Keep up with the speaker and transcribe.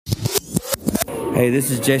Hey,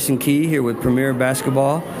 this is Jason Key here with Premier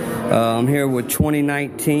Basketball. I'm here with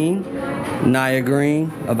 2019 Nyah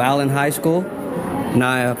Green of Allen High School.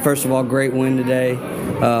 Nyah, first of all, great win today.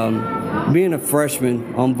 Being a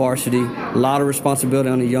freshman on varsity, a lot of responsibility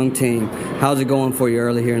on a young team. How's it going for you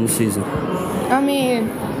early here in the season? I mean,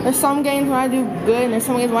 there's some games when I do good and there's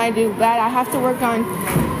some games when I do bad. I have to work on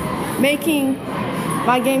making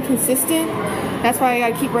my game consistent. That's why I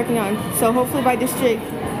got to keep working on. So hopefully by district,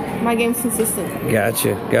 my game's consistent.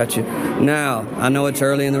 Gotcha. Now, I know it's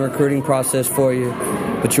early in the recruiting process for you,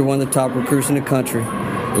 but you're one of the top recruits in the country.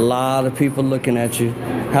 A lot of people looking at you.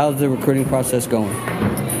 How's the recruiting process going?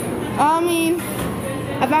 I mean,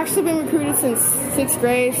 I've actually been recruited since 6th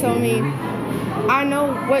grade, so I mean, I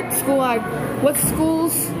know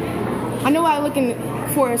I know what I'm looking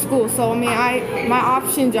for at school. So I mean, my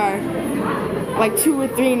options are like 2 or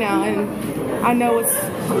 3 now, and I know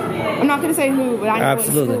I'm not going to say who, but I know what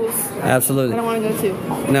schools Absolutely. that I want to go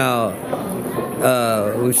to. Now,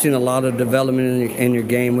 we've seen a lot of development in your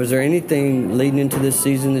game. Was there anything leading into this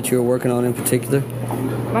season that you were working on in particular?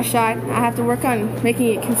 My shot. I have to work on making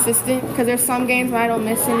it consistent because there's some games when I don't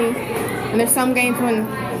miss any, and there's some games when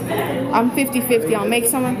I'm 50-50. I'll make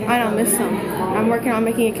some, I don't miss some. I'm working on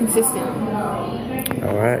making it consistent.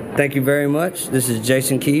 All right. Thank you very much. This is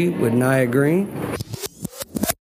Jason Key with Nyah Green.